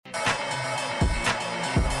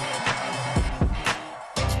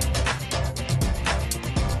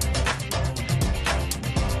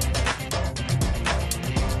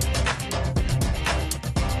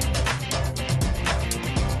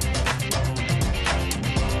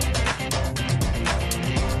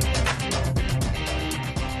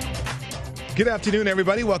Good afternoon,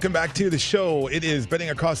 everybody. Welcome back to the show. It is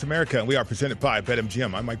Betting Across America, and we are presented by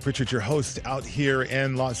BetMGM. I'm Mike Pritchard, your host out here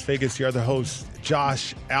in Las Vegas. The other host,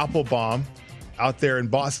 Josh Applebaum, out there in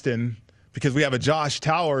Boston, because we have a Josh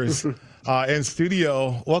Towers in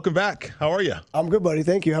studio. Welcome back. How are you? I'm good, buddy.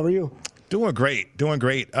 Thank you. How are you? Doing great.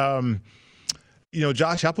 Josh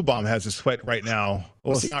Applebaum has a sweat right now.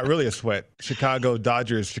 Well, it's not really a sweat. Chicago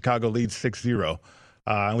leads 6-0.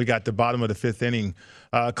 And we got the bottom of the fifth inning.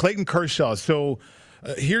 Clayton Kershaw. So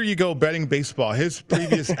here you go betting baseball. His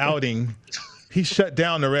previous outing, he shut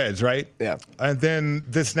down the Reds, right? Yeah. And then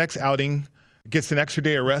this next outing gets an extra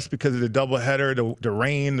day of rest because of the doubleheader, the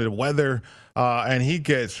rain, the weather, and he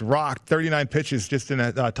gets rocked 39 pitches just in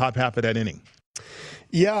the top half of that inning.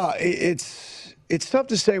 Yeah, it's tough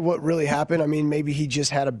to say what really happened. I mean, maybe he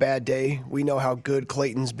just had a bad day. We know how good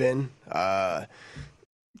Clayton's been.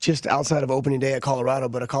 Just outside of opening day at Colorado,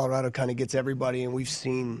 but Colorado kind of gets everybody, and we've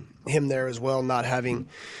seen him there as well, not having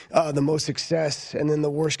the most success. And then the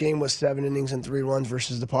worst game was 7 innings and 3 runs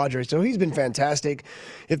versus the Padres. So he's been fantastic.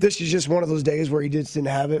 If this is just one of those days where he just didn't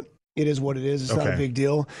have it, it is what it is. It's not a big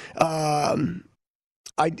deal.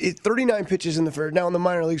 39 pitches in the first. Now in the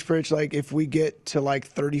minor leagues, Pritch, like if we get to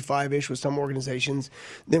like 35-ish with some organizations,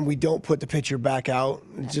 then we don't put the pitcher back out.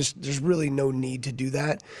 There's really no need to do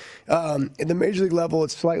that. In the major league level,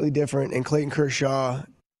 it's slightly different, and Clayton Kershaw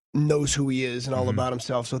knows who he is and all about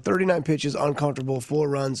himself. So 39 pitches, uncomfortable, 4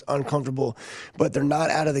 runs, uncomfortable, but they're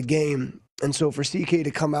not out of the game. And so for CK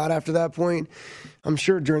to come out after that point, I'm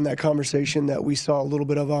sure during that conversation that we saw a little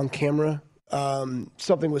bit of on camera,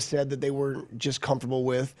 something was said that they weren't just comfortable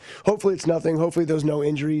with. Hopefully it's nothing. Hopefully there's no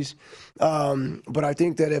injuries. But I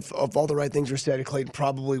think that if all the right things were said, Clayton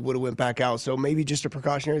probably would have went back out. So maybe just a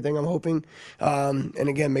precautionary thing, I'm hoping. And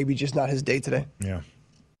again, maybe just not his day today. Yeah.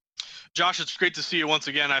 Josh, it's great to see you once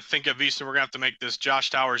again. I think at Visa we're gonna have to make this Josh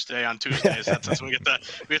Towers Day on Tuesdays. That's when we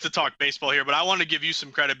get to talk baseball here. But I want to give you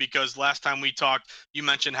some credit because last time we talked, you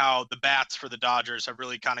mentioned how the bats for the Dodgers have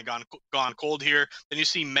really kind of gone cold here. Then you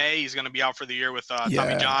see May, he's going to be out for the year with Tommy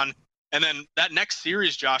John. And then that next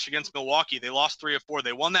series, Josh, against Milwaukee, they lost 3 of 4.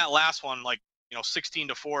 They won that last one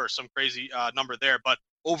 16-4 or some crazy number there. But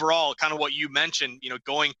overall, kind of what you mentioned,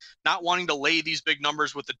 not wanting to lay these big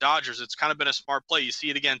numbers with the Dodgers, it's kind of been a smart play. You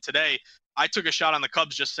see it again today. I took a shot on the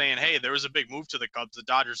Cubs just saying, hey, there was a big move to the Cubs. The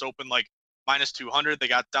Dodgers opened like minus 200. They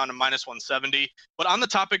got down to minus 170. But on the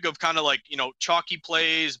topic of kind of chalky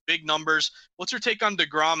plays, big numbers, what's your take on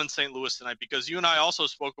DeGrom in St. Louis tonight? Because you and I also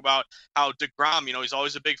spoke about how DeGrom, he's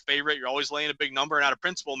always a big favorite. You're always laying a big number, and out of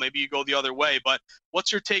principle, maybe you go the other way. But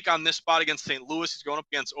what's your take on this spot against St. Louis? He's going up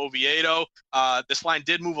against Oviedo. This line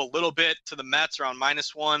did move a little bit to the Mets around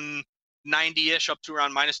minus 190-ish up to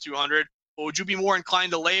around minus 200. But would you be more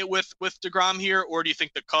inclined to lay it with DeGrom here, or do you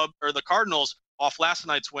think the Cardinals off last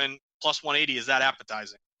night's win plus 180 is that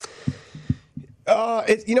appetizing?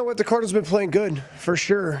 You know what? The Cardinals have been playing good for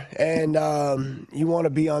sure, and you want to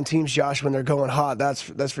be on teams, Josh, when they're going hot. That's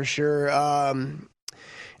for sure.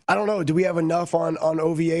 I don't know. Do we have enough on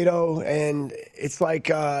Oviedo? And it's like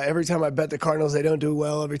every time I bet the Cardinals, they don't do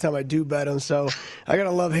well. Every time I do bet them, so I got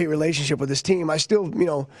a love-hate relationship with this team. I still,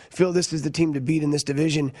 feel this is the team to beat in this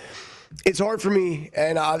division. It's hard for me,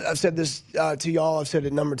 and I've said this to y'all. I've said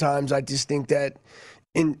it a number of times. I just think that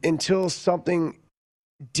until something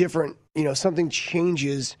different, something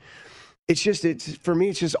changes, for me,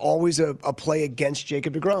 it's just always a play against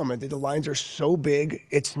Jacob deGrom. The lines are so big.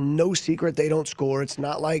 It's no secret they don't score. It's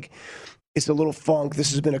not like it's a little funk.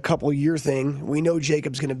 This has been a couple-year thing. We know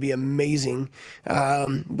Jacob's going to be amazing,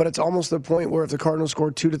 but it's almost the point where if the Cardinals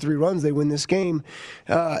score 2 to 3 runs, they win this game.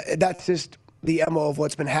 That's just the MO of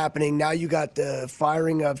what's been happening. Now you got the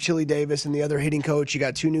firing of Chili Davis and the other hitting coach. You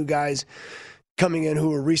got 2 new guys coming in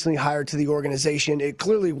who were recently hired to the organization. It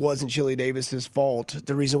clearly wasn't Chili Davis's fault,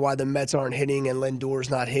 the reason why the Mets aren't hitting and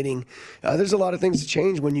Lindor's not hitting. There's a lot of things to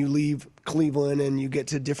change when you leave Cleveland and you get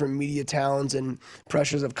to different media towns and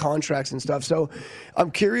pressures of contracts and stuff. So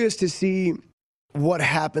I'm curious to see what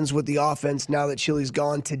happens with the offense now that Chili's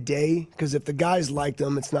gone today, because if the guys like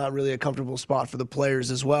them, it's not really a comfortable spot for the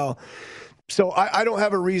players as well. So I don't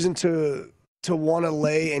have a reason to want to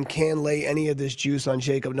lay and can lay any of this juice on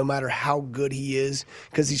Jacob, no matter how good he is,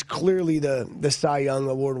 because he's clearly the Cy Young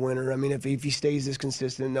Award winner. I mean, if he stays this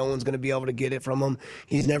consistent, no one's going to be able to get it from him.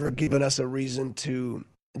 He's never given us a reason to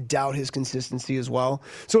doubt his consistency as well.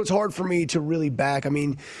 So it's hard for me to really back. I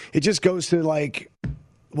mean, it just goes to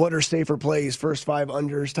what are safer plays, first 5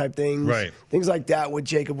 unders type things, right? Things like that with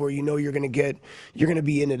Jacob, where you know you're going to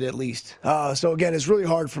be in it at least. So again, it's really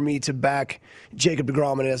hard for me to back Jacob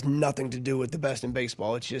deGrom, and it has nothing to do with the best in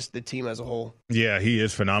baseball. It's just the team as a whole. Yeah, he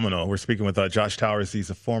is phenomenal. We're speaking with Josh Towers. He's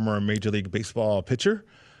a former Major League Baseball pitcher.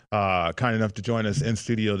 Kind enough to join us in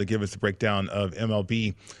studio to give us a breakdown of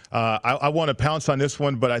MLB. I want to pounce on this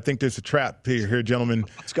one, but I think there's a trap here, gentlemen.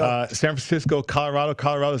 Let's go. San Francisco, Colorado.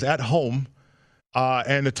 Colorado's at home,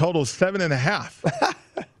 and the total is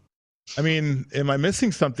 7.5. I mean, am I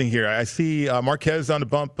missing something here? I see Marquez on the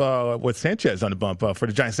bump with Sanchez on the bump for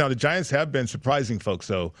the Giants. Now, the Giants have been surprising folks,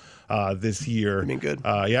 though, this year. I mean, good.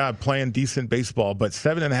 Yeah, playing decent baseball, but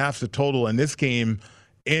 7.5 is the total in this game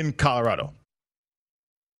in Colorado.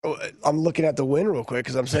 I'm looking at the win real quick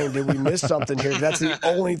because I'm saying, did we miss something here? That's the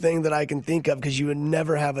only thing that I can think of because you would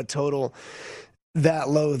never have a total that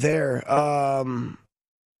low there.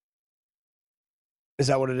 Is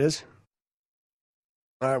that what it is?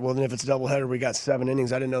 All right, well, then if it's a doubleheader, we got 7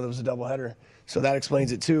 innings. I didn't know there was a doubleheader. So that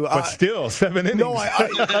explains it, too. But still, 7 innings. No,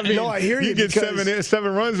 I mean, no, I hear you. You get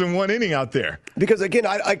 7 runs in 1 inning out there. Because, again,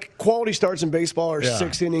 quality starts in baseball are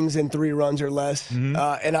 6 innings and 3 runs or less. Mm-hmm.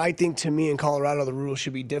 And I think, to me, in Colorado, the rules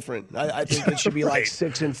should be different. I think it should be like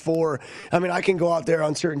 6 and 4. I mean, I can go out there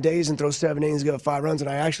on certain days and throw 7 innings and give up 5 runs,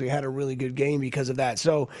 and I actually had a really good game because of that.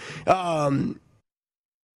 So,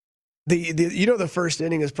 the first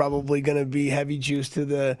inning is probably going to be heavy juice to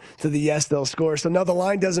the yes, they'll score. So no, the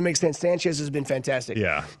line doesn't make sense. Sanchez has been fantastic.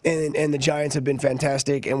 Yeah. And the Giants have been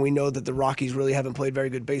fantastic, and we know that the Rockies really haven't played very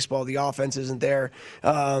good baseball. The offense isn't there.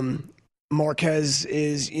 Marquez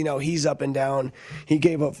is, he's up and down. He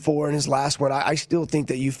gave up 4 in his last one. I still think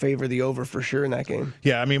that you favor the over for sure in that game.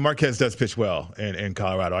 Yeah, I mean, Marquez does pitch well in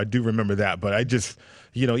Colorado. I do remember that, but I just –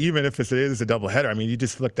 even if it is a doubleheader, I mean, you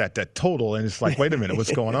just looked at that total, and it's like, wait a minute,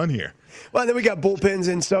 what's going on here? Well, and then we got bullpens,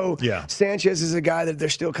 and so Sanchez is a guy that they're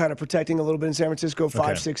still kind of protecting a little bit in San Francisco,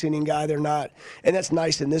 5-6 inning guy. They're not, and that's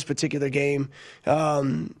nice in this particular game.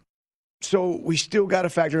 So we still got to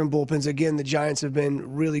factor in bullpens. Again, the Giants have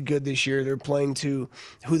been really good this year. They're playing to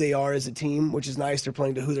who they are as a team, which is nice. They're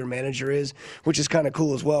playing to who their manager is, which is kind of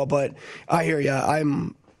cool as well. But I hear you.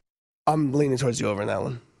 I'm leaning towards the over in that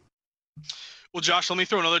one. Well, Josh, let me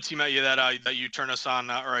throw another team at you that you turned us on,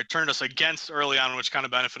 or turned us against early on, which kind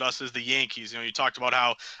of benefit us, is the Yankees. You talked about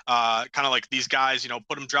how kind of like these guys,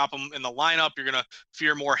 drop them in the lineup. You're gonna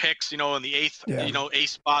fear more Hicks, in the 8th, eighth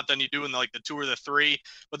spot than you do in the 2 or the 3.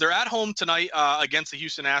 But they're at home tonight against the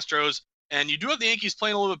Houston Astros, and you do have the Yankees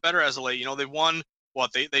playing a little bit better as of late. They've won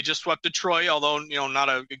they just swept Detroit, although not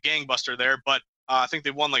a gangbuster there, but. I think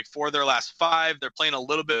they've won 4 of their last 5. They're playing a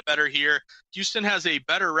little bit better here. Houston has a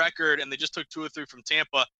better record, and they just took 2 or 3 from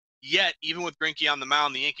Tampa. Yet, even with Greinke on the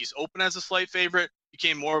mound, the Yankees open as a slight favorite,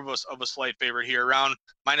 became more of a slight favorite here, around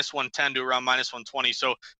 -110 to around -120.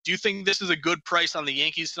 So do you think this is a good price on the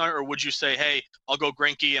Yankees tonight, or would you say, hey, I'll go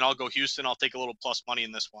Greinke and I'll go Houston, I'll take a little plus money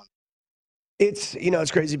in this one? It's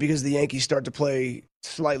it's crazy because the Yankees start to play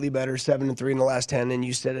slightly better, 7-3 in the last 10, and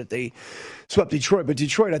you said that they swept Detroit. But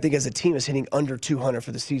Detroit, I think, as a team, is hitting under 200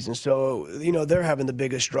 for the season. So, they're having the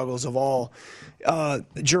biggest struggles of all.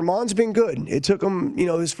 Germán's been good. It took him,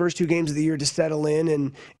 his first 2 games of the year to settle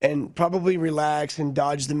in and probably relax and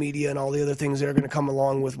dodge the media and all the other things that are going to come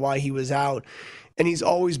along with why he was out. And he's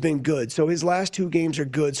always been good. So his last 2 games are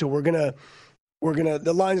good. So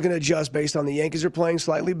the line's going to adjust based on the Yankees are playing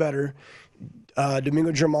slightly better.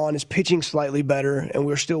 Domingo Germán is pitching slightly better, and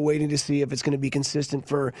we're still waiting to see if it's going to be consistent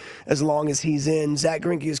for as long as he's in. Zach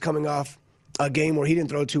Greinke is coming off a game where he didn't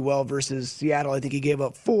throw too well versus Seattle. I think he gave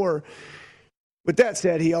up 4. With that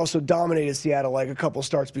said, he also dominated Seattle a couple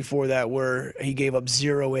starts before that where he gave up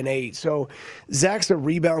 0 and 8. So Zach's a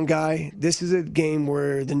rebound guy. This is a game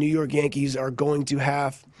where the New York Yankees are going to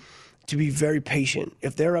have to be very patient.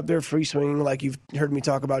 If they're up there free swinging, like you've heard me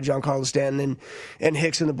talk about Giancarlo Stanton and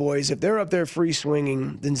Hicks and the boys, if they're up there free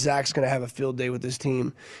swinging, then Zach's going to have a field day with this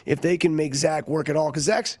team. If they can make Zach work at all,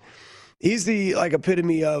 because he's the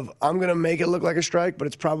epitome of, I'm going to make it look like a strike, but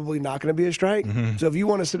it's probably not going to be a strike. Mm-hmm. So if you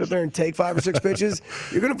want to sit up there and take 5 or 6 pitches,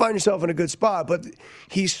 you're going to find yourself in a good spot. But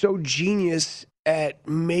he's so genius at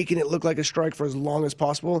making it look like a strike for as long as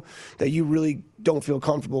possible that you really don't feel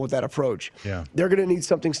comfortable with that approach. Yeah. They're going to need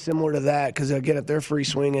something similar to that because, again, if they're free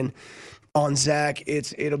swinging on Zach,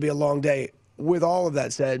 it'll be a long day. With all of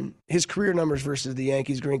that said, his career numbers versus the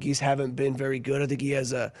Yankees, Greinke's, haven't been very good. I think he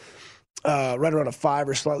has right around a 5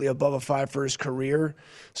 or slightly above a 5 for his career.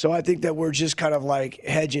 So I think that we're just kind of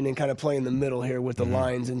hedging and kind of playing the middle here with the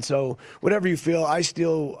lines. And so whatever you feel, I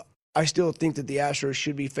still think that the Astros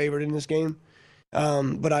should be favored in this game.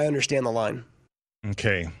 But I understand the line.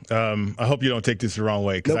 Okay. I hope you don't take this the wrong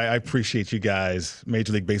way because Nope. I appreciate you guys,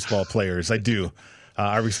 Major League Baseball players. I do.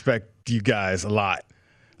 I respect you guys a lot.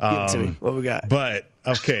 Give it to me. What we got? But,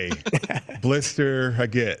 okay, blister, I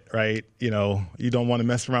get, right? You don't want to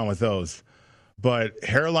mess around with those. But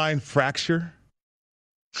hairline fracture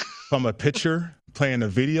from a pitcher playing a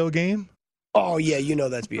video game? Oh, yeah,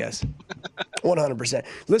 that's BS. 100%.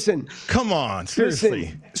 Listen. Come on, seriously.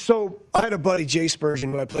 Listen, so I had a buddy, Jay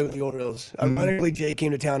Spurgeon, who I played with the Orioles. Ironically, Jay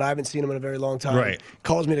came to town. I haven't seen him in a very long time. Right.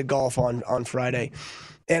 Calls me to golf on Friday.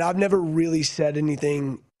 And I've never really said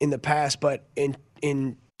anything in the past, but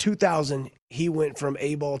in 2000, he went from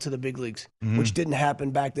A-ball to the big leagues, which didn't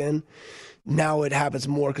happen back then. Now it happens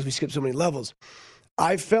more because we skipped so many levels.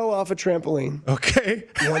 I fell off a trampoline. Okay.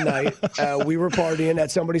 One night. We were partying at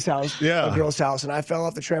somebody's house, Yeah. a girl's house, and I fell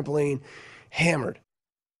off the trampoline, hammered.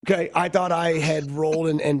 Okay, I thought I had rolled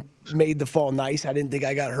and made the fall nice. I didn't think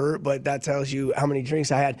I got hurt, but that tells you how many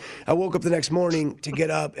drinks I had. I woke up the next morning to get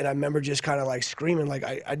up, and I remember just kind of like screaming, like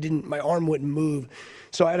I didn't, my arm wouldn't move.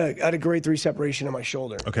 So I had a grade 3 separation in my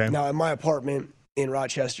shoulder. Okay. Now, in my apartment in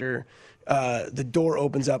Rochester, the door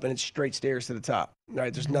opens up and it's straight stairs to the top.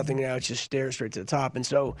 Right, there's nothing now; it's just stairs straight to the top. And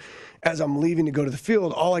so, as I'm leaving to go to the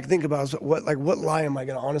field, all I can think about is what lie am I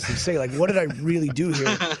going to honestly say? Like, what did I really do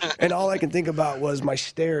here? And all I can think about was my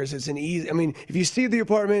stairs. It's an easy. I mean, if you see the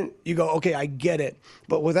apartment, you go, okay, I get it.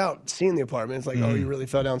 But without seeing the apartment, it's like, oh, you really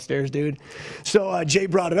fell downstairs, dude. So Jay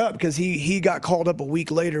brought it up because he got called up a week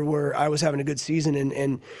later where I was having a good season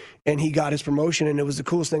and he got his promotion, and it was the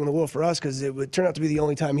coolest thing in the world for us because it would turn out to be the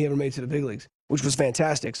only time he ever made it to the big leagues, which was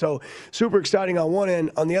fantastic. So super exciting on one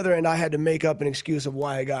end. On the other end, I had to make up an excuse of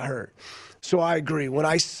why I got hurt. So I agree. When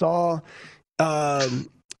I saw the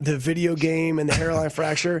video game and the hairline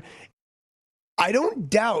fracture, I don't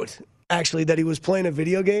doubt actually that he was playing a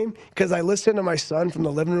video game because I listen to my son from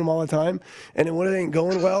the living room all the time, and then when it ain't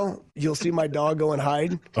going well, you'll see my dog go and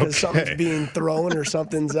hide because something's being thrown or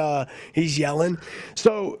something's he's yelling.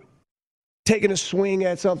 So taking a swing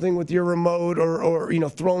at something with your remote or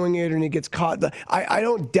throwing it and it gets caught. I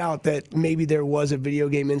don't doubt that maybe there was a video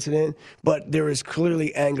game incident, but there is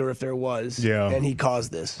clearly anger if there was. Yeah. And he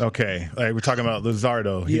caused this. Okay. We're talking about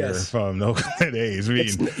Luzardo here from the Oakland A's.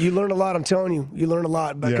 You learn a lot, I'm telling you. You learn a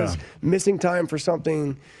lot because missing time for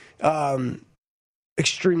something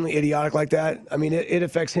extremely idiotic like that, I mean, it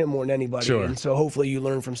affects him more than anybody. Sure. And so hopefully you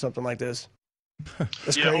learn from something like this.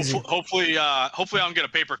 That's crazy. Hopefully I don't get a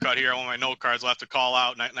paper cut here on my note cards. I'll have to call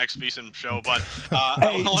out next VSiN show. But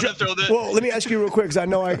I want to throw this. Well, let me ask you real quick because I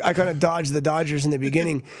know I kind of dodged the Dodgers in the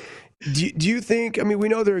beginning. Do you think? I mean, we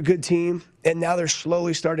know they're a good team, and now they're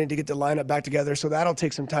slowly starting to get the lineup back together. So that'll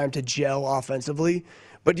take some time to gel offensively.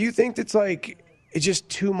 But do you think it's just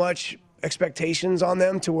too much expectations on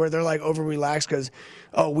them to where they're like over relaxed because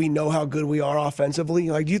we know how good we are offensively?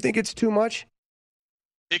 Like, do you think it's too much?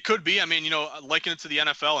 It could be. I mean, liken it to the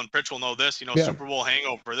NFL, and Pritch will know this, Super Bowl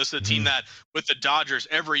hangover. This is a team that with the Dodgers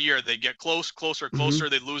every year, they get closer.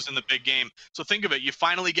 They lose in the big game. So think of it. You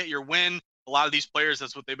finally get your win. A lot of these players,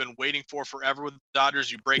 that's what they've been waiting for forever with the Dodgers.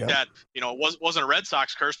 You break that, it wasn't a Red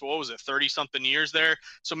Sox curse, but what was it, 30-something years there?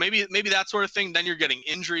 So maybe that sort of thing. Then you're getting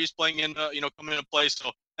injuries playing in, coming into play. So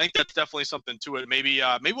I think that's definitely something to it. Maybe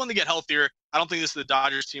when they get healthier, I don't think this is the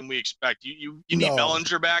Dodgers team we expect. You need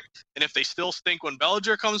Bellinger back, and if they still stink when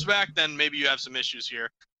Bellinger comes back, then maybe you have some issues here.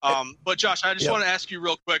 But Josh, I just want to ask you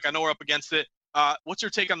real quick. I know we're up against it. What's your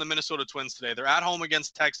take on the Minnesota Twins today? They're at home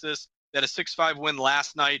against Texas. They had a 6-5 win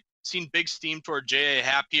last night. Seen big steam toward J.A.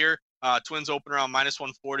 Happ here. Twins open around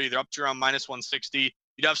 -140. They're up to around -160.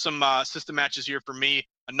 You'd have some system matches here for me.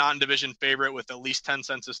 A non-division favorite with at least 10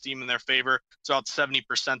 cents of steam in their favor. It's about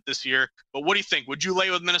 70% this year. But what do you think? Would you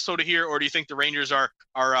lay with Minnesota here, or do you think the Rangers are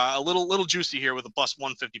a little juicy here with a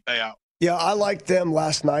 +150 payout? Yeah, I liked them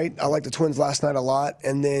last night. I liked the Twins last night a lot.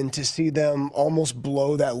 And then to see them almost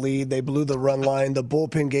blow that lead, they blew the run line. The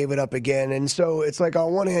bullpen gave it up again. And so it's like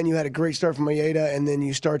on one hand, you had a great start from Maeda, and then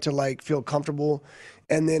you start to feel comfortable.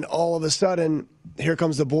 And then all of a sudden, here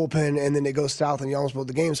comes the bullpen, and then it goes south, and you almost blow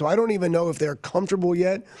the game. So I don't even know if they're comfortable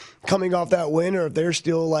yet coming off that win, or if they're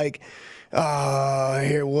still and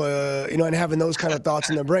having those kind of thoughts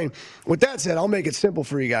in their brain. With that said, I'll make it simple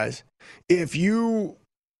for you guys. If you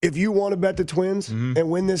want to bet the Twins and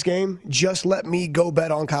win this game, just let me go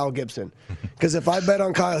bet on Kyle Gibson. Because if I bet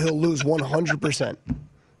on Kyle, he'll lose 100%.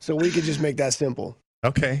 So we could just make that simple.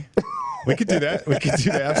 Okay. We could do that.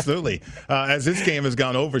 Absolutely. As this game has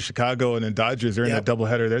gone over, Chicago and the Dodgers are in that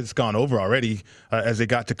doubleheader. That's gone over already as they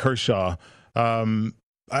got to Kershaw.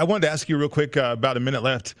 I wanted to ask you real quick, about a minute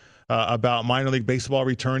left. about minor league baseball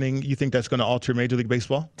returning. You think that's going to alter Major League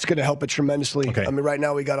Baseball? It's going to help it tremendously. Okay. I mean, right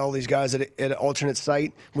now we got all these guys at an alternate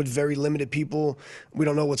site with very limited people. We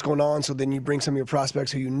don't know what's going on, so then you bring some of your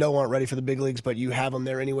prospects who you know aren't ready for the big leagues, but you have them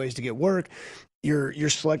there anyways to get work. You're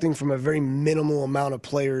selecting from a very minimal amount of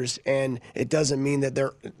players, and it doesn't mean that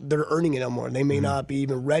they're earning it no more. They may not be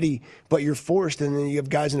even ready, but you're forced, and then you have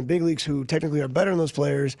guys in the big leagues who technically are better than those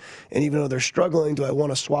players, and even though they're struggling, do I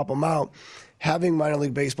want to swap them out? Having minor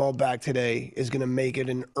league baseball back today is going to make it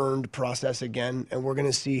an earned process again, and we're going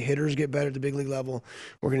to see hitters get better at the big league level.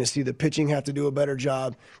 We're going to see the pitching have to do a better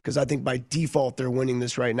job because I think by default they're winning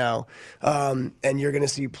this right now. And you're going to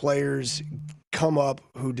see players come up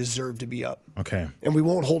who deserve to be up. Okay. And we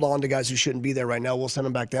won't hold on to guys who shouldn't be there right now. We'll send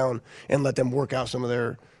them back down and let them work out some of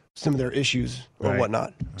their issues or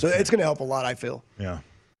whatnot. So it's going to help a lot, I feel. Yeah.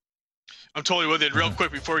 I'm totally with it. Real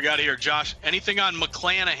quick before we got here, Josh, anything on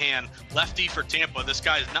McClanahan, lefty for Tampa? This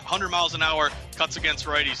guy's 100 miles an hour, cuts against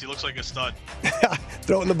righties. He looks like a stud.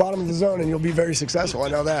 Throw it in the bottom of the zone and you'll be very successful. I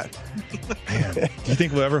know that. Man, do you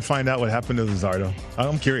think we'll ever find out what happened to Luzardo?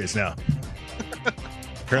 I'm curious now.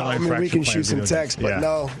 I mean, we can shoot some text, but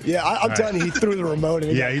no. Yeah, I'm telling you, he threw the remote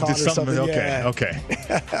and he got he caught did or something. Okay.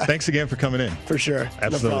 Thanks again for coming in. For sure.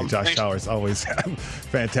 Absolutely. No Josh Towers, always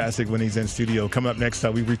fantastic when he's in studio. Coming up next,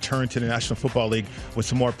 we return to the National Football League with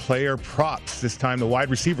some more player props. This time, the wide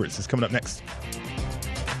receivers is coming up next.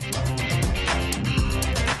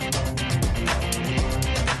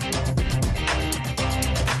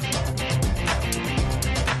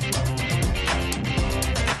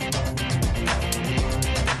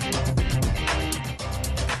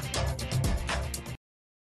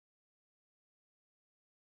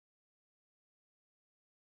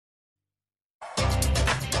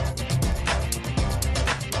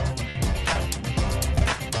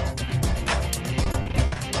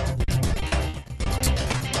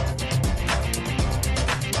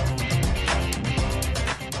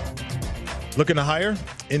 Looking to hire?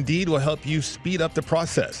 Indeed will help you speed up the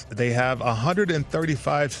process. They have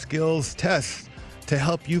 135 skills tests to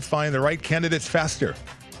help you find the right candidates faster.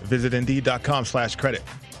 Visit Indeed.com/credit.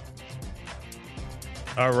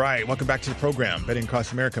 All right, welcome back to the program. Betting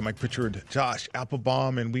Across America, Mike Pritchard, Josh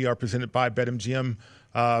Applebaum, and we are presented by BetMGM.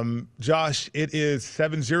 Josh, it is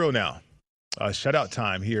 7-0 now. Shutout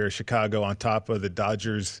time here in Chicago on top of the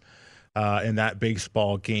Dodgers in that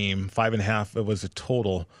baseball game. 5.5 it was a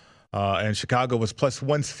total. And Chicago was plus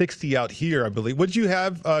 160 out here, I believe. What did you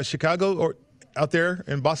have, Chicago or out there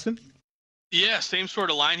in Boston? Yeah, same sort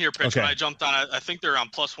of line here, Pitch. Okay. When I jumped on, I think they're on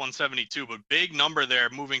plus 172, but big number there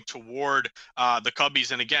moving toward the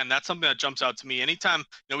Cubbies. And again, that's something that jumps out to me. Anytime,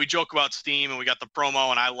 we joke about Steam and we got the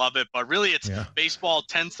promo and I love it, but really it's baseball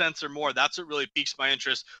 10 cents or more. That's what really piques my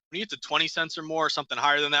interest. When you get to 20 cents or more, something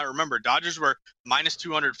higher than that, remember, Dodgers were minus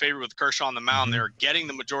 200 favorite with Kershaw on the mound. They were getting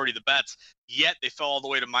the majority of the bets, yet they fell all the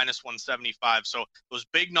way to minus 175. So those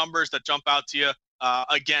big numbers that jump out to you,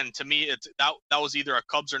 again, to me, it's that was either a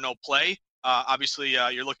Cubs or no play. Obviously,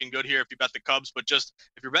 you're looking good here if you bet the Cubs, but just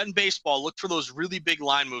if you're betting baseball, look for those really big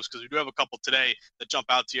line moves because we do have a couple today that jump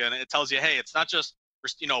out to you, and it tells you, hey, it's not just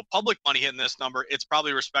public money hitting this number. It's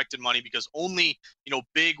probably respected money because only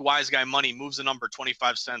big wise guy money moves the number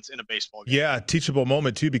 25 cents in a baseball game. Yeah, teachable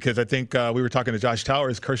moment too because I think we were talking to Josh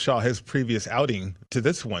Towers, Kershaw, his previous outing to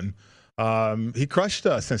this one. He crushed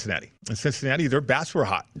Cincinnati. And Cincinnati, their bats were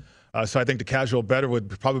hot. So I think the casual bettor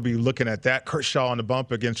would probably be looking at that. Kershaw on the bump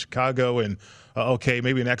against Chicago and,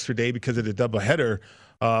 maybe an extra day because of the doubleheader,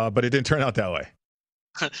 but it didn't turn out that way.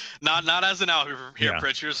 Not as an out here,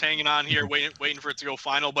 Pritch. You're just hanging on here, waiting for it to go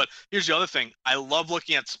final. But here's the other thing. I love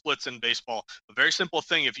looking at splits in baseball. A very simple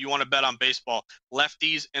thing if you want to bet on baseball,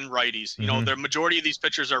 lefties and righties. The majority of these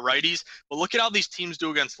pitchers are righties. But look at how these teams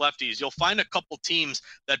do against lefties. You'll find a couple teams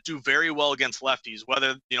that do very well against lefties,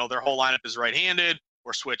 whether, their whole lineup is right-handed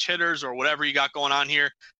or switch hitters or whatever you got going on here.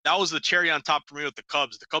 That was the cherry on top for me with the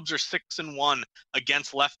Cubs. The Cubs are 6-1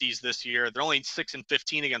 against lefties this year. They're only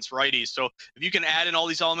 6-15 against righties. So if you can add in all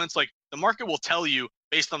these elements, like the market will tell you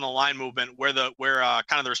based on the line movement where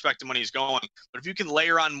kind of the respective money is going. But if you can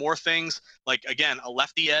layer on more things, like again, a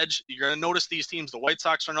lefty edge, you're going to notice these teams. The White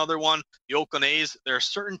Sox are another one. The Oakland A's. There are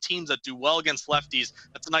certain teams that do well against lefties.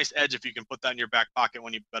 That's a nice edge if you can put that in your back pocket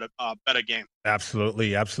when you bet a game.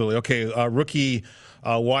 Absolutely. Okay, rookie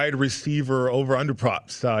wide receiver over under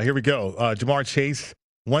props. Here we go. Jamar Chase,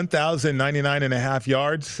 1,099.5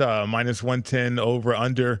 yards, minus 110 over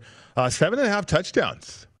under, 7.5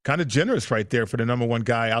 touchdowns. Kind of generous right there for the number one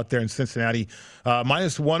guy out there in Cincinnati.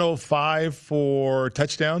 Minus 105 for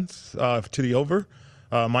touchdowns to the over,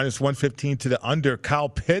 minus 115 to the under. Kyle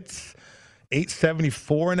Pitts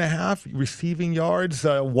 874.5 receiving yards.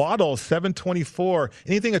 Waddle, 724.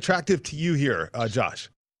 Anything attractive to you here, Josh?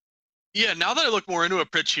 Yeah, now that I look more into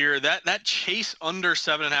it, Pritch, here, that Chase under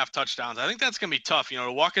 7.5 touchdowns, I think that's going to be tough.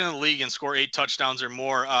 To walk into the league and score 8 touchdowns or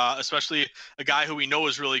more, especially a guy who we know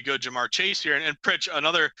is really good, Jamar Chase here. And Pritch,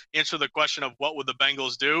 another answer to the question of what would the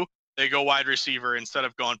Bengals do? They go wide receiver instead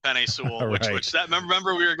of going Penei Sewell, Right. which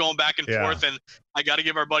remember we were going back and forth, and I got to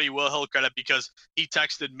give our buddy Will Hill credit because he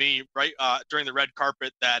texted me right during the red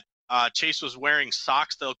carpet that Chase was wearing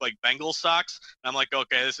socks that look like Bengals socks. And I'm like,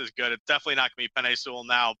 okay, this is good. It's definitely not going to be Penei Sewell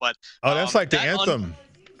now. But that's like the anthem.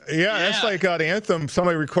 Yeah, that's like the anthem.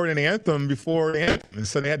 Somebody recorded an anthem before the anthem, and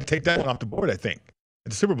so they had to take that one off the board, I think,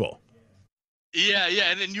 at the Super Bowl. Yeah,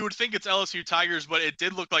 and then you would think it's LSU Tigers, but it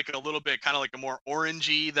did look like a little bit kind of like a more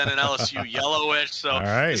orangey than an LSU yellowish. So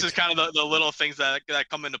this is kind of the little things that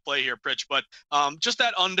come into play here, Pritch. But just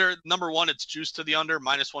that under, number one, it's juiced to the under,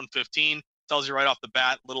 minus 115. Tells you right off the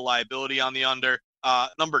bat, little liability on the under.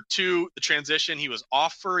 Number two, the transition. He was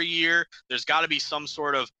off for a year. There's got to be some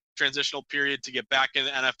sort of transitional period to get back in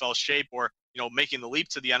the NFL shape or, making the leap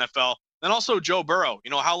to the NFL. Then also Joe Burrow.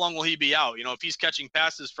 How long will he be out? If he's catching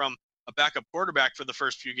passes from a backup quarterback for the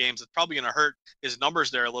first few games, it's probably going to hurt his numbers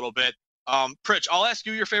there a little bit. Pritch, I'll ask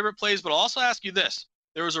you your favorite plays, but I'll also ask you this.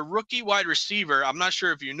 There was a rookie wide receiver. I'm not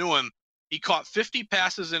sure if you knew him. He caught 50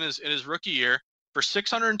 passes in his rookie year for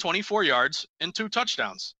 624 yards and 2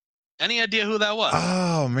 touchdowns. Any idea who that was?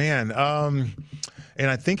 Oh, man. And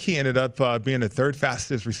I think he ended up being the third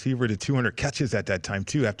fastest receiver to 200 catches at that time,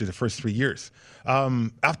 too, after the first 3 years.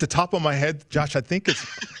 Off the top of my head, Josh, I think it's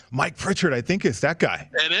Mike Pritchard. I think it's that guy.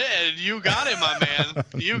 It is. You got it, my man.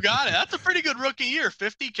 You got it. That's a pretty good rookie year.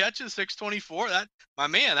 50 catches, 624. That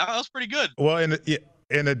was pretty good. Well,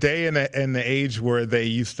 in a day and the age where they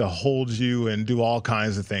used to hold you and do all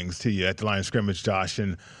kinds of things to you at the line of scrimmage, Josh.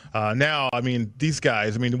 And now, these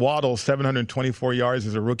guys, Waddle, 724 yards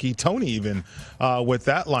as a rookie. Tony even with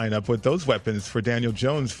that lineup, with those weapons for Daniel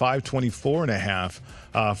Jones,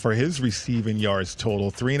 524.5 for his receiving yards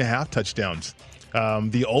total, 3.5 touchdowns.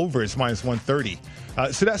 The over is minus 130.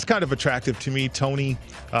 So that's kind of attractive to me. Tony,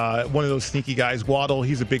 one of those sneaky guys. Waddle,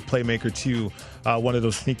 he's a big playmaker too. One of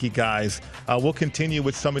those sneaky guys. We'll continue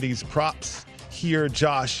with some of these props here,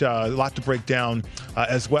 Josh. A lot to break down,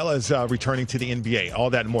 as well as returning to the NBA. All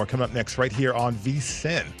that and more coming up next right here on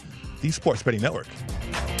VSiN, the Sports Betting Network.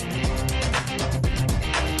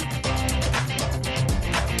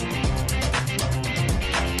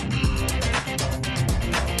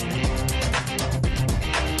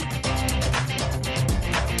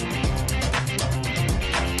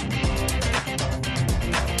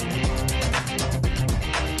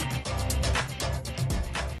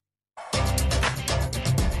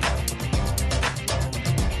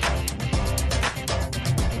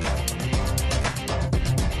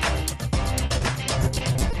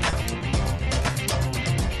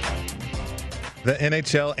 The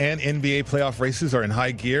NHL and NBA playoff races are in high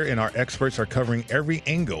gear, and our experts are covering every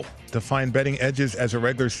angle to find betting edges as the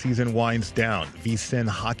regular season winds down. VSiN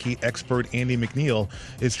hockey expert Andy McNeil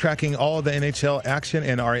is tracking all the NHL action,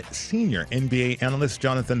 and our senior NBA analyst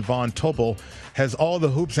Jonathan Von Tobel has all the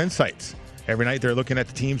hoops insights. Every night they're looking at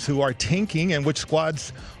the teams who are tanking and which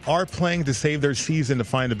squads are playing to save their season to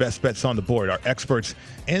find the best bets on the board. Our experts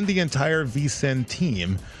and the entire VSiN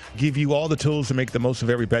team give you all the tools to make the most of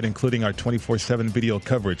every bet, including our 24/7 video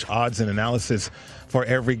coverage, odds, and analysis for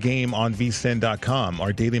every game on vsin.com.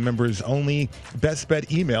 Our daily members only best bet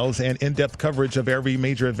emails and in-depth coverage of every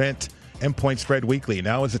major event and point spread weekly.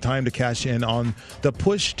 Now is the time to cash in on the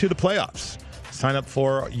push to the playoffs. Sign up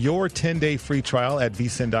for your 10-day free trial at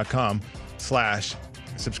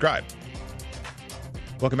vsin.com/subscribe.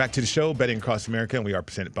 Welcome back to the show, Betting Across America, and we are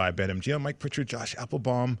presented by BetMGM. Mike Pritchard, Josh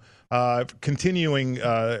Applebaum, continuing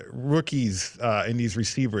rookies in these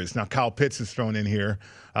receivers. Now, Kyle Pitts is thrown in here.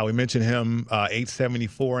 We mentioned him,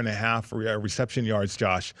 874.5 reception yards,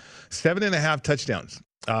 Josh. 7.5 touchdowns.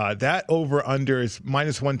 That over-under is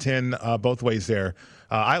minus 110 both ways there.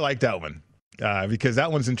 I like that one. Because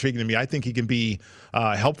that one's intriguing to me. I think he can be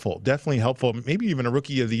helpful, definitely helpful, maybe even a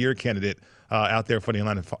Rookie of the Year candidate out there for the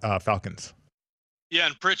Atlanta Falcons. Yeah,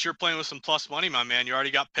 and Pritch, you're playing with some plus money, my man. You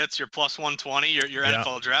already got Pitts, your plus 120, your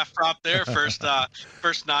NFL draft prop there, first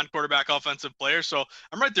non-quarterback offensive player. So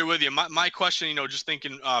I'm right there with you. My question, just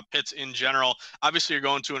thinking Pitts in general, obviously you're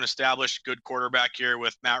going to an established good quarterback here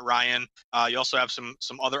with Matt Ryan. You also have some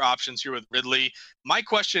other options here with Ridley. My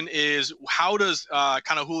question is, how does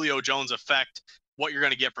kind of Julio Jones affect what you're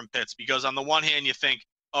going to get from Pitts? Because on the one hand, you think,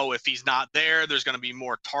 oh, if he's not there, there's going to be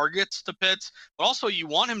more targets to Pitts. But also you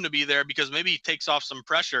want him to be there because maybe he takes off some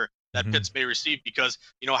pressure that Pitts may receive, because,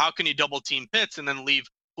 how can you double team Pitts and then leave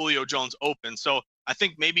Julio Jones open? So I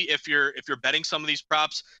think maybe if you're betting some of these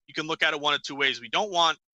props, you can look at it one of two ways. We don't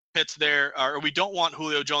want Pitts there, or we don't want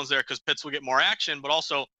Julio Jones there because Pitts will get more action, but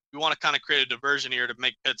also we want to kind of create a diversion here to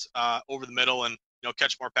make Pitts over the middle and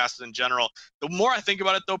catch more passes in general. The more I think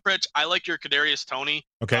about it, though, Pritch, I like your Kadarius Toney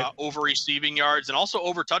over receiving yards and also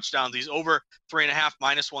over touchdowns. He's over 3.5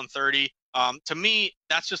 minus 130. To me,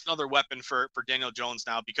 that's just another weapon for Daniel Jones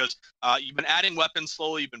now, because you've been adding weapons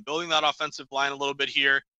slowly. You've been building that offensive line a little bit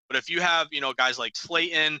here. But if you have guys like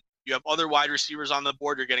Slayton, you have other wide receivers on the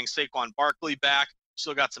board. You're getting Saquon Barkley back.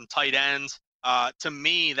 Still got some tight ends. To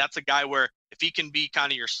me, that's a guy where if he can be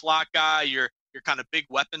kind of your slot guy, your kind of big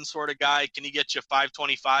weapon sort of guy, can he get you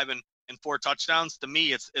 525 and 4 touchdowns? To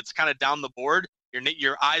me, it's kind of down the board.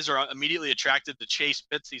 Your eyes are immediately attracted to Chase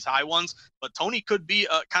Pitts, these high ones. But Toney could be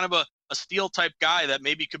a kind of a steal type guy that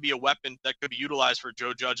maybe could be a weapon that could be utilized for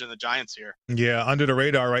Joe Judge and the Giants here. Yeah, under the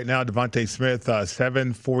radar right now, Devontae Smith,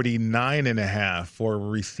 749.5 for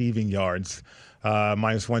receiving yards.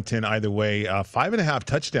 Minus 110 either way. 5.5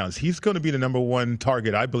 touchdowns. He's going to be the number one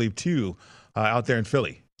target, I believe, too, out there in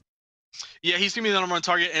Philly. Yeah, he's going to be the number one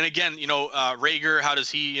target. And again, Rager, how does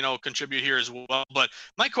he, contribute here as well? But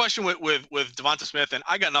my question with Devonta Smith, and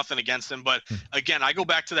I got nothing against him, but again, I go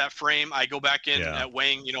back to that frame. I go back in at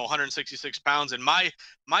weighing, 166 pounds. And my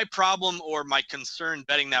problem or my concern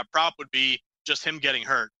betting that prop would be just him getting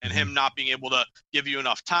hurt and him not being able to give you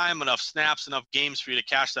enough time, enough snaps, enough games for you to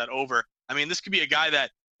cash that over. I mean, this could be a guy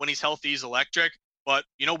that when he's healthy, he's electric. But,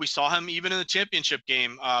 we saw him even in the championship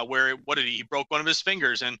game where, he broke one of his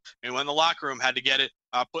fingers and he went in the locker room, had to get it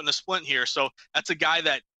put in a splint here. So that's a guy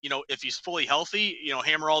that, if he's fully healthy,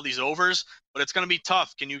 hammer all these overs, but it's going to be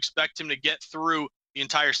tough. Can you expect him to get through the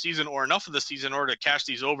entire season or enough of the season in order to cash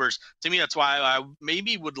these overs? To me, that's why I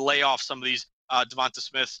maybe would lay off some of these Devonta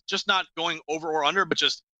Smiths, just not going over or under, but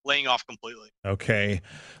just laying off completely. Okay.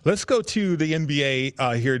 Let's go to the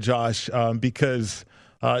NBA here, Josh, because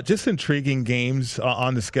just intriguing games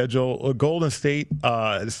on the schedule. Golden State,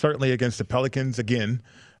 certainly against the Pelicans again.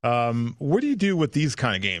 What do you do with these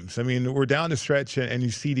kind of games? I mean, we're down the stretch and you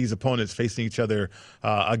see these opponents facing each other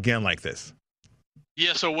again like this.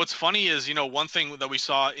 Yeah, so what's funny is, one thing that we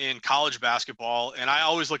saw in college basketball, and I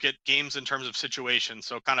always look at games in terms of situations,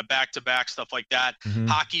 so kind of back-to-back stuff like that.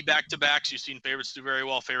 Hockey back-to-backs, you've seen favorites do very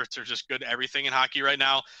well. Favorites are just good at everything in hockey right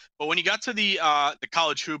now. But when you got to the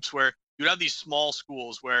college hoops where you'd have these small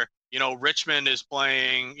schools where, Richmond is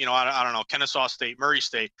playing, I don't know, Kennesaw State, Murray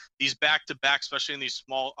State, these back-to-back, especially in these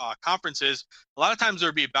small conferences, a lot of times there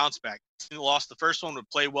would be a bounce back. Lost the first one, would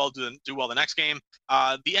play well, do well the next game.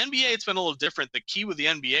 The NBA, it's been a little different. The key with the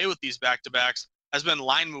NBA with these back-to-backs has been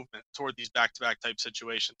line movement toward these back-to-back type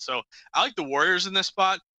situations. So I like the Warriors in this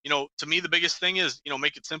spot. To me, the biggest thing is,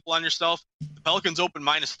 make it simple on yourself. The Pelicans open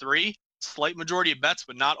 -3, slight majority of bets,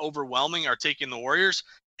 but not overwhelming, are taking the Warriors.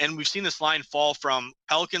 And we've seen this line fall from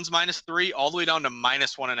Pelicans -3 all the way down to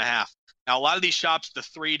 -1.5. Now, a lot of these shops, the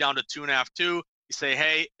 3 down to 2.5, 2, you say,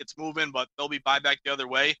 hey, it's moving, but there'll be buyback the other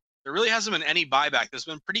way. There really hasn't been any buyback. There's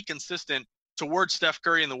been pretty consistent towards Steph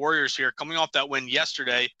Curry and the Warriors here, coming off that win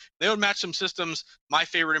yesterday. They would match some systems. My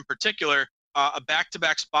favorite in particular, a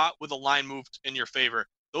back-to-back spot with a line moved in your favor.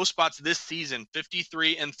 Those spots this season,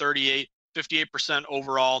 53 and 38, 58%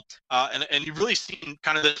 overall. And you've really seen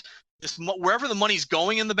kind of this wherever the money's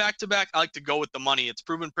going in the back-to-back, I like to go with the money. It's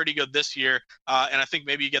proven pretty good this year. And I think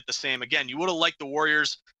maybe you get the same. Again, you would have liked the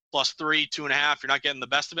Warriors +3, 2.5. You're not getting the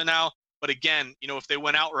best of it now. But again, if they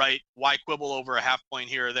went outright, why quibble over a half point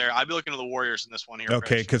here or there? I'd be looking to the Warriors in this one here.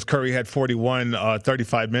 Okay, because Curry had 41,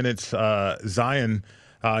 35 minutes. Zion,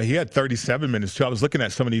 he had 37 minutes too. I was looking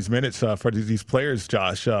at some of these minutes for these players,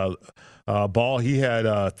 Josh. Ball, he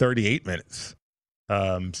had 38 minutes.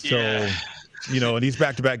 In these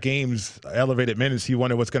back-to-back games, elevated minutes, you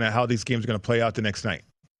wonder how these games are going to play out the next night.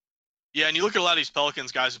 Yeah, and you look at a lot of these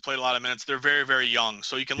Pelicans guys who played a lot of minutes, they're very, very young.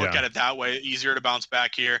 So you can look at it that way, easier to bounce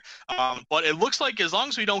back here. But it looks like as long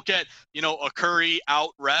as we don't get, a Curry out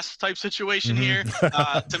rest type situation here,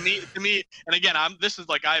 to me, and again, I have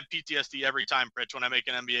PTSD every time, Pritch, when I make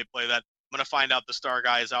an NBA play that I'm going to find out the star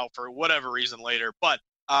guy is out for whatever reason later. But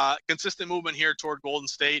consistent movement here toward Golden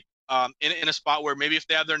State in a spot where maybe if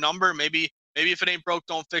they have their number, maybe if it ain't broke,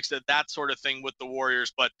 don't fix it, that sort of thing with the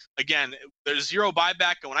Warriors. But again, there's zero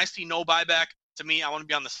buyback. And when I see no buyback, to me, I want to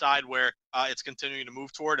be on the side where it's continuing to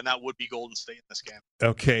move toward, and that would be Golden State in this game.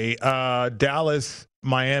 Okay. Dallas,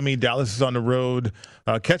 Miami. Dallas is on the road.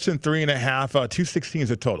 Catching 3.5, 216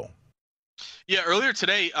 is a total. Yeah, earlier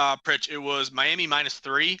today, Pritch, it was Miami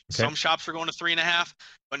 -3. Okay. Some shops are going to 3.5.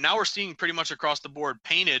 But now we're seeing pretty much across the board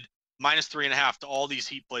painted -3.5 to all these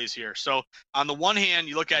Heat plays here. So on the one hand,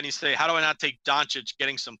 you look at it and you say, how do I not take Doncic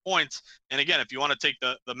getting some points? And again, if you want to take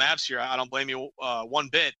the Mavs here, I don't blame you one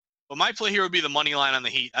bit. But my play here would be the money line on the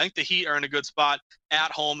Heat. I think the Heat are in a good spot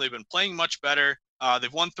at home. They've been playing much better.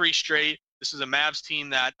 They've won 3 straight. This is a Mavs team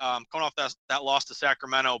that coming off that loss to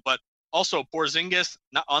Sacramento, but also Porzingis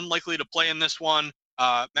not unlikely to play in this one.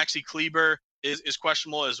 Maxi Kleber is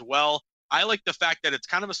questionable as well. I like the fact that it's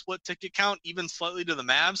kind of a split ticket count, even slightly to the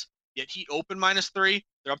Mavs. Yet Heat open -3.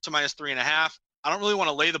 They're up to -3.5. I don't really want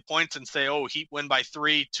to lay the points and say, oh, Heat win by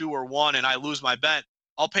 3, 2, or 1, and I lose my bet.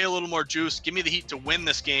 I'll pay a little more juice. Give me the Heat to win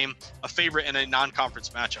this game, a favorite in a non-conference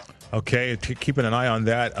matchup. Okay, keeping an eye on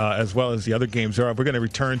that as well as the other games. We're going to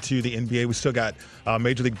return to the NBA. We still got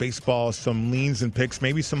Major League Baseball, some leans and picks,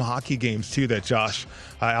 maybe some hockey games too that Josh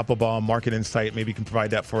Applebaum, Market Insight, maybe can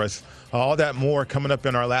provide that for us. All that more coming up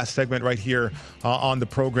in our last segment right here on the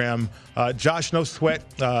program. Josh, no sweat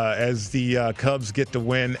as the Cubs get the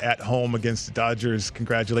win at home against the Dodgers.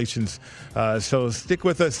 Congratulations. So stick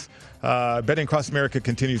with us. Betting Across America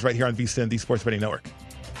continues right here on VSiN, the Sports Betting Network.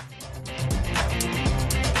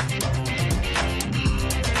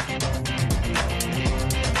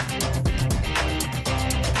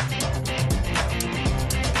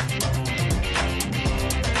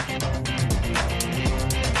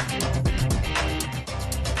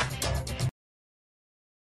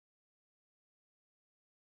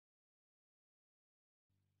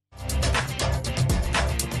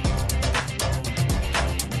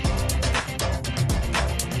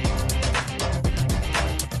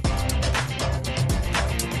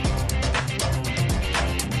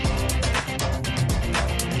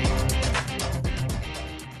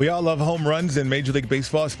 We all love home runs in Major League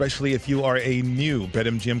Baseball, especially if you are a new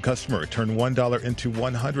BetMGM customer. Turn $1 into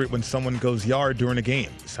 $100 when someone goes yard during a game.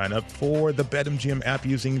 Sign up for the BetMGM app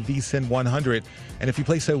using VSiN 100. And if you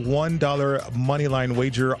place a $1 moneyline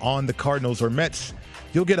wager on the Cardinals or Mets,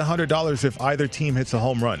 you'll get $100 if either team hits a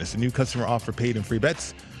home run. It's a new customer offer, paid and free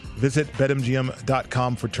bets. Visit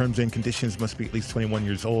BetMGM.com for terms and conditions. Must be at least 21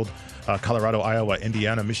 years old. Colorado, Iowa,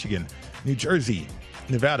 Indiana, Michigan, New Jersey,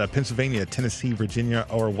 Nevada, Pennsylvania, Tennessee, Virginia,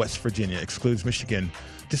 or West Virginia. Excludes Michigan.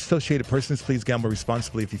 Disassociated persons, please gamble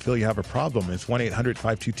responsibly. If you feel you have a problem, it's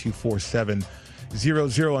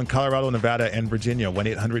 1-800-522-4700 in Colorado, Nevada, and Virginia.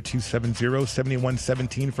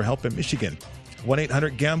 1-800-270-7117 for help in Michigan.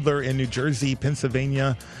 1-800-GAMBLER in New Jersey,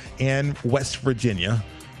 Pennsylvania, and West Virginia.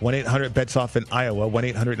 1-800-BETS-OFF in Iowa.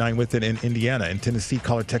 1-800-9-WITH-IT in Indiana. In Tennessee,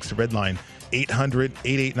 call or text the red line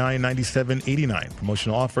 800-889-9789.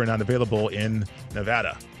 Promotional offer not available in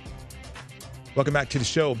Nevada. Welcome back to the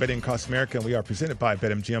show, Betting Across America. We are presented by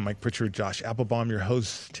BetMGM. Mike Pritchard, Josh Applebaum, your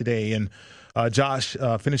hosts today. And Josh,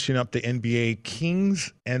 finishing up the NBA,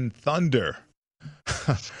 Kings and Thunder.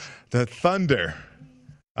 The Thunder.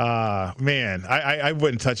 Man, I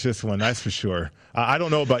wouldn't touch this one, that's for sure. I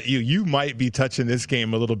don't know about you. You might be touching this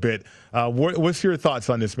game a little bit. What's your thoughts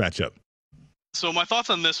on this matchup? So my thoughts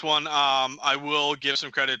on this one, I will give some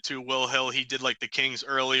credit to Will Hill. He did like the Kings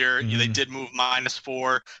earlier. They did move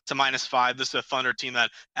 -4 to -5. This is a Thunder team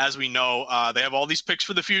that, as we know, they have all these picks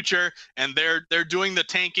for the future, and they're doing the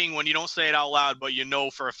tanking when you don't say it out loud, but you know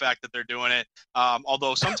for a fact that they're doing it.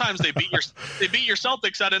 Although sometimes they beat your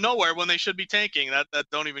Celtics out of nowhere when they should be tanking. That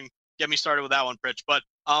don't even get me started with that one, Pritch. But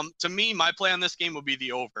to me, my play on this game would be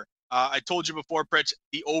the over. I told you before, Pritch,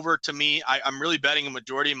 the over to me, I'm really betting a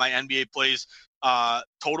majority of my NBA plays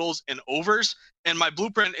totals and overs. And my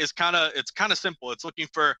blueprint is kind of simple. It's looking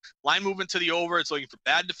for line movement to the over. It's looking for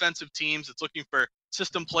bad defensive teams. It's looking for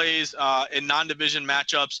system plays in non-division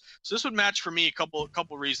matchups. So this would match for me a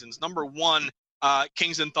couple reasons. Number one,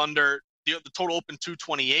 Kings and Thunder, the total open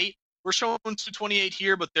 228. We're showing 228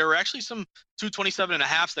 here, but there were actually some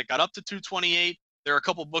 227.5s that got up to 228. There are a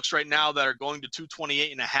couple books right now that are going to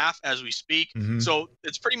 228.5 as we speak. So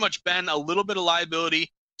it's pretty much been a little bit of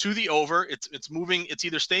liability to the over. It's moving. It's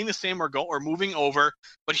either staying the same or moving over.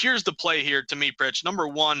 But here's the play here to me, Pritch. Number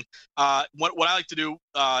one, what I like to do,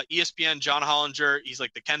 ESPN, John Hollinger, he's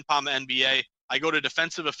like the Ken Palm NBA. I go to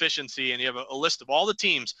defensive efficiency, and you have a list of all the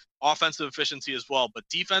teams, offensive efficiency as well. But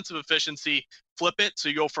defensive efficiency, flip it. So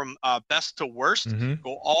you go from best to worst,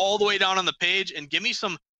 go all the way down on the page, and give me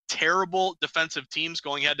some terrible defensive teams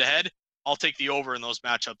going head to head. I'll take the over in those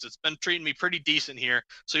matchups. It's been treating me pretty decent here.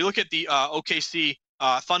 So you look at the OKC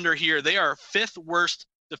Thunder here. They are 5th worst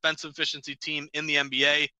defensive efficiency team in the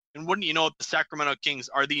NBA. And wouldn't you know it, the Sacramento Kings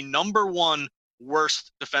are the number 1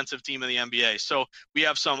 worst defensive team in the NBA. So we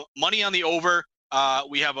have some money on the over.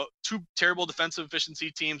 We have 2 terrible defensive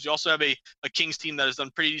efficiency teams. You also have a Kings team that has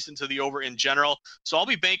done pretty decent to the over in general. So I'll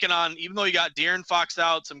be banking on, even though you got De'Aaron Fox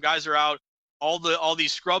out, some guys are out, all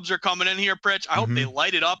these scrubs are coming in here, Pritch. I hope they Mm-hmm.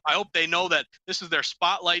 light it up. I hope they know that this is their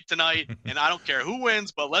spotlight tonight, and I don't care who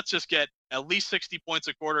wins, but let's just get at least 60 points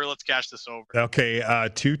a quarter. Let's cash this over. Okay,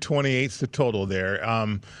 228's the total there.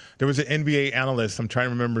 There was an NBA analyst, I'm trying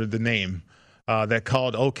to remember the name, that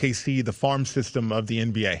called OKC the farm system of the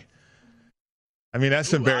NBA. I mean,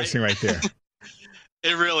 that's embarrassing right there.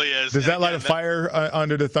 It really is. Does that light a fire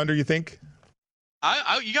under the Thunder, you think?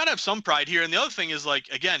 You got to have some pride here. And the other thing is, like,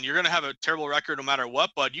 again, you're going to have a terrible record no matter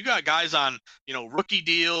what, but you got guys on, rookie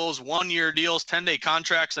deals, 1-year deals, 10-day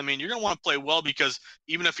contracts. I mean, you're going to want to play well because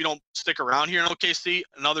even if you don't stick around here in OKC,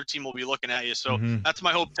 another team will be looking at you. So that's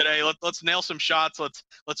my hope today. Let's nail some shots.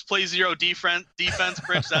 Let's play zero defense,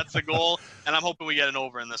 Pritch. That's the goal. And I'm hoping we get an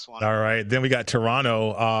over in this one. All right. Then we got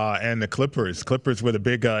Toronto and the Clippers. Clippers with a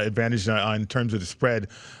big advantage in terms of the spread,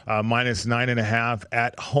 -9.5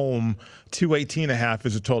 at home. 218.5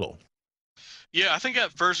 is a total. Yeah, I think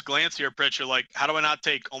at first glance here, Pritch, you're like, how do I not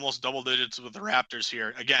take almost double digits with the Raptors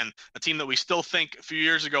here? Again, a team that we still think a few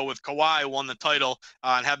years ago with Kawhi won the title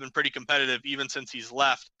and have been pretty competitive even since he's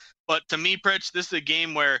left. But to me, Pritch, this is a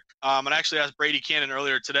game where, and I actually asked Brady Cannon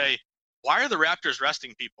earlier today, why are the Raptors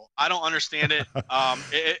resting people? I don't understand it.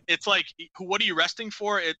 It's like, what are you resting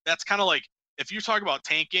for? That's kind of like, if you talk about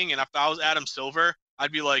tanking, and if I was Adam Silver,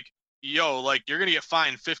 I'd be like, yo, like, you're going to get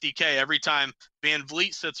fined $50K every time Van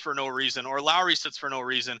Vliet sits for no reason or Lowry sits for no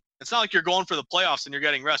reason. It's not like you're going for the playoffs and you're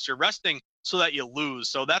getting rest. You're resting so that you lose.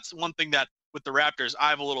 So that's one thing that with the Raptors, I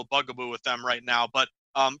have a little bugaboo with them right now. But,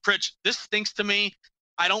 Pritch, this stinks to me.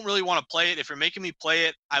 I don't really want to play it. If you're making me play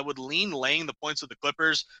it, I would lean laying the points of the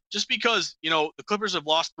Clippers just because, the Clippers have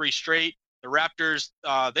lost 3 straight. The Raptors,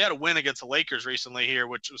 they had a win against the Lakers recently here,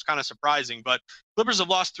 which was kind of surprising. But Clippers have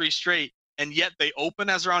lost 3 straight. And yet they open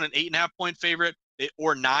as around an 8.5-point favorite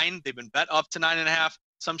or 9. They've been bet up to 9.5.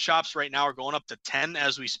 Some shops right now are going up to 10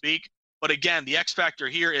 as we speak. But again, the X factor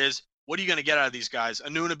here is, what are you going to get out of these guys?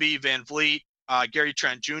 Anunoby, Van Vliet, Gary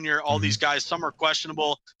Trent Jr., all these guys, some are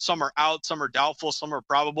questionable, some are out, some are doubtful, some are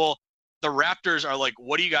probable. The Raptors are like,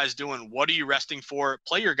 what are you guys doing? What are you resting for?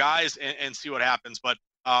 Play your guys and see what happens. But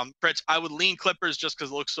Pritch, I would lean Clippers just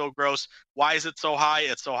because it looks so gross. Why is it so high?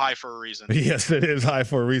 It's so high for a reason. Yes, it is high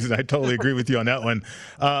for a reason. I totally agree with you on that one.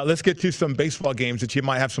 Let's get to some baseball games that you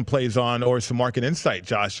might have some plays on or some market insight,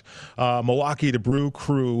 Josh. Milwaukee, the Brew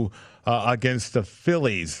Crew against the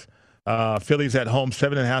Phillies. Phillies at home,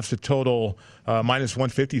 7.5 to total,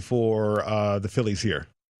 -150 for the Phillies here.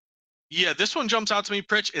 Yeah, this one jumps out to me,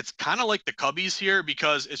 Pritch. It's kind of like the Cubbies here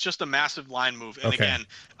because it's just a massive line move. And again,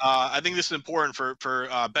 I think this is important for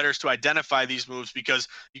bettors to identify these moves because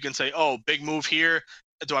you can say, oh, big move here.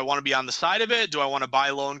 Do I want to be on the side of it? Do I want to buy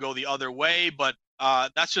low and go the other way? But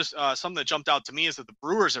that's just something that jumped out to me is that the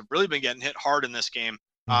Brewers have really been getting hit hard in this game.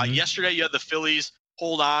 Yesterday, you had the Phillies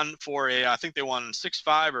hold on for I think they won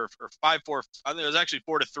 6-5 or 5-4. I think it was actually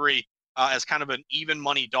 4-3 as kind of an even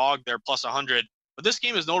money dog there, plus 100. But this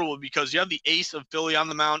game is notable because you have the ace of Philly on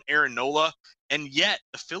the mound, Aaron Nola, and yet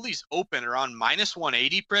the Phillies open around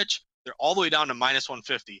 -180, Pritch. They're all the way down to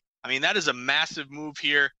 -150. I mean, that is a massive move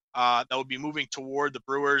here that would be moving toward the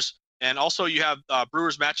Brewers. And also you have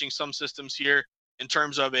Brewers matching some systems here in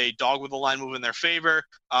terms of a dog with a line move in their favor.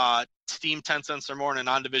 Steam 10 cents or more in a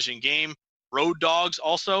non-division game. Road dogs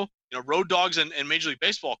also. Road dogs in Major League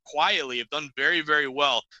Baseball quietly have done very, very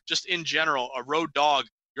well. Just in general, a road dog,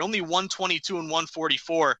 you're only 122 and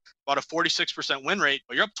 144, about a 46% win rate,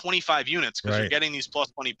 but you're up 25 units because you're getting these plus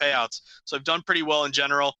money payouts. So I've done pretty well in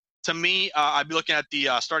general. To me, I'd be looking at the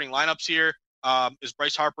starting lineups here. Is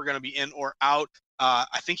Bryce Harper going to be in or out?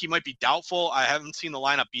 I think he might be doubtful. I haven't seen the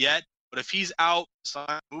lineup yet, but if he's out,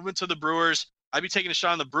 moving to the Brewers, I'd be taking a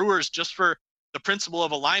shot on the Brewers just for the principle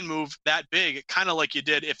of a line move that big, kind of like you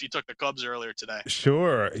did if you took the Cubs earlier today.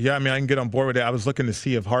 Sure. Yeah, I mean, I can get on board with it. I was looking to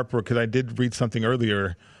see if Harper, because I did read something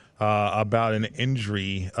earlier about an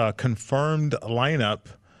injury, confirmed lineup.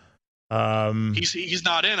 He's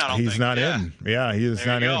not in, I don't think. He's not in. Yeah, he is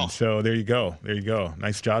not in. So there you go. There you go.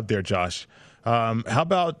 Nice job there, Josh. How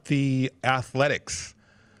about the Athletics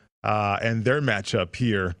and their matchup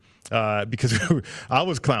here? Because I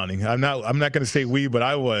was clowning. I'm not going to say we, but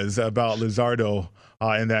I was about Luzardo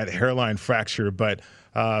and that hairline fracture. But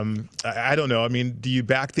I don't know. I mean, do you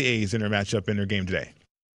back the A's in their matchup in their game today?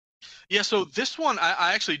 Yeah, so this one,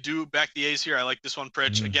 I actually do back the A's here. I like this one,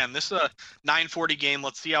 Pritch. Again, this is a 9:40 game.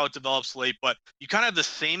 Let's see how it develops late. But you kind of have the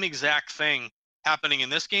same exact thing happening in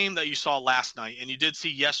this game that you saw last night. And you did see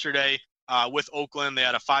yesterday with Oakland. They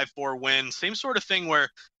had a 5-4 win. Same sort of thing where it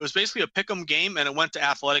was basically a pick'em game, and it went to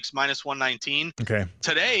Athletics -119. Okay.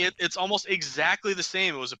 Today, it's almost exactly the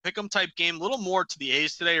same. It was a pick'em type game, a little more to the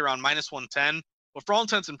A's today, around -110. but for all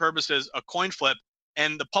intents and purposes, a coin flip.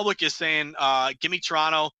 And the public is saying, give me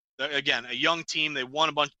Toronto. Again, a young team. They won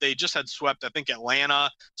a bunch. They just had swept, I think,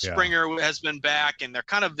 Atlanta. Springer has been back, and they're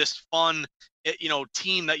kind of this fun,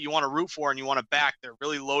 team that you want to root for and you want to back. They're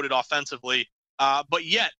really loaded offensively. But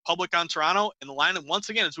yet, public on Toronto, and the line, once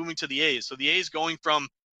again, is moving to the A's. So the A's going from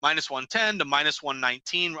 -110 to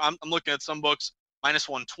 -119. I'm looking at some books,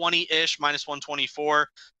 -120-ish, -124.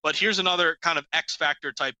 But here's another kind of X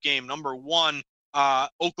factor type game. Number one,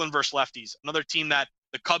 Oakland versus lefties. Another team that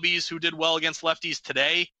the Cubbies, who did well against lefties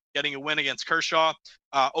today, getting a win against Kershaw.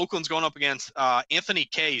 Oakland's going up against Anthony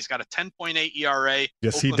Kay. He's got a 10.8 ERA.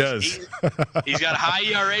 Yes, he does. He's got a high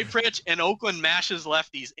ERA, Pritch, and Oakland mashes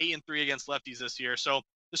lefties, 8-3 against lefties this year. So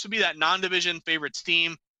this would be that non-division favorites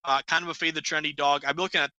team, kind of a fade the trendy dog. I'm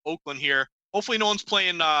looking at Oakland here. Hopefully no one's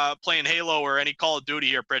playing Halo or any Call of Duty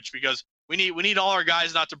here, Pritch, because we need all our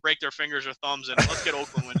guys not to break their fingers or thumbs, and let's get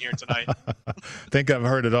Oakland win here tonight. I think I've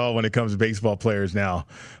heard it all when it comes to baseball players now.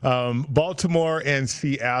 Baltimore and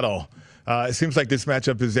Seattle. It seems like this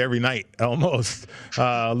matchup is every night almost.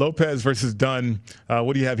 Lopez versus Dunn.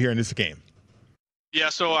 What do you have here in this game? Yeah,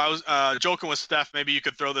 so I was joking with Steph. Maybe you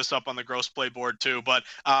could throw this up on the gross play board too. But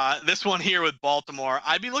this one here with Baltimore,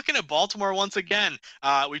 I'd be looking at Baltimore once again.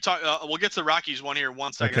 We'll get to the Rockies one here in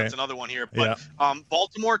 1 second. Okay. That's another one here. But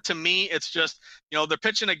Baltimore, to me, it's just, they're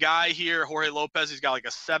pitching a guy here, Jorge Lopez. He's got like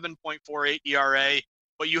a 7.48 ERA.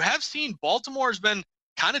 But you have seen Baltimore's been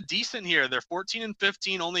kind of decent here. They're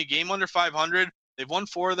 14-15, only a game under 500. They've won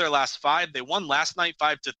 4 of their last 5. They won last night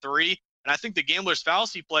 5-3. And I think the gambler's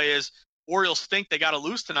fallacy play is, Orioles stink. They got to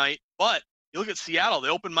lose tonight. But you look at Seattle. They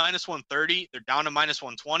open -130. They're down to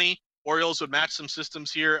 -120. Orioles would match some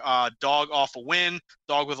systems here. Dog off a win.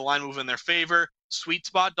 Dog with a line move in their favor. Sweet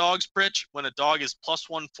spot dogs, Pritch. When a dog is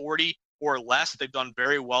 +140 or less, they've done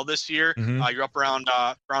very well this year. You're up around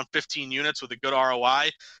 15 units with a good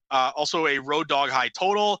ROI. Also a road dog high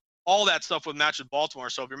total. All that stuff would match with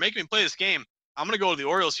Baltimore. So if you're making me play this game, I'm going to go to the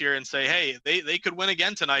Orioles here and say, hey, they could win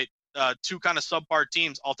again tonight. 2 kind of subpar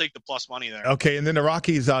teams. I'll take the plus money there. Okay, and then the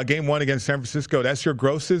Rockies, game 1 against San Francisco. That's your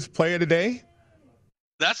grossest play of the day?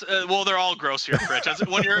 That's well, they're all gross here, Rich.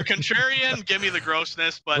 When you're a contrarian, give me the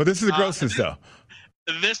grossness. But this is the grossest though.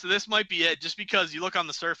 This might be it, just because you look on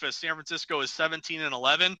the surface. San Francisco is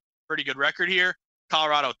 17-11, pretty good record here.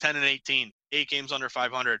 Colorado 10-18, 8 games under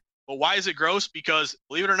 500. But why is it gross? Because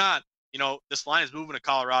believe it or not, this line is moving to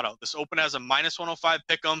Colorado. This open has a -105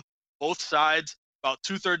 pick'em, both sides. About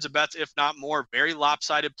 2/3 of bets, if not more. Very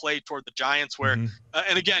lopsided play toward the Giants where,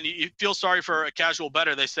 and again, you feel sorry for a casual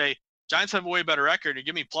bettor. They say, Giants have a way better record. You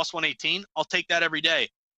give me +118, I'll take that every day.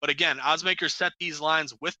 But again, odds makers set these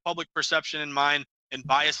lines with public perception in mind and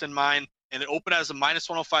bias in mind, and it opened as a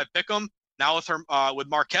 -105 pick'em. Now with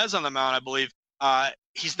Marquez on the mound, I believe,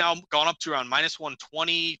 he's now gone up to around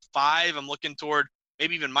 -125. I'm looking toward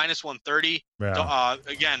maybe even -130. Yeah.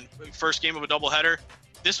 Again, first game of a doubleheader.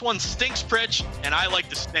 This one stinks, Pritch, and I like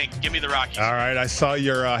to stink. Give me the Rockies. All right, I saw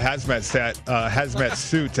your hazmat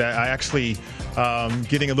suit. I actually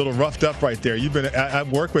getting a little roughed up right there. You've been at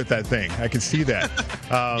work with that thing. I can see that.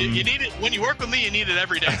 You need it when you work with me. You need it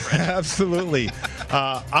every day, Pritch. Absolutely.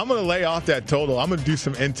 I'm going to lay off that total. I'm going to do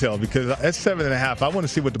some intel because that's 7.5. I want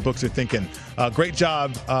to see what the books are thinking. Great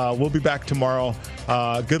job. We'll be back tomorrow.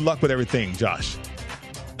 Good luck with everything, Josh.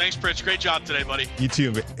 Thanks, Pritch. Great job today, buddy. You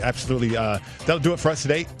too. Absolutely. That'll do it for us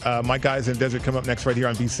today. My Guys in the Desert come up next right here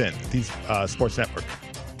on VSiN, the Sports Network.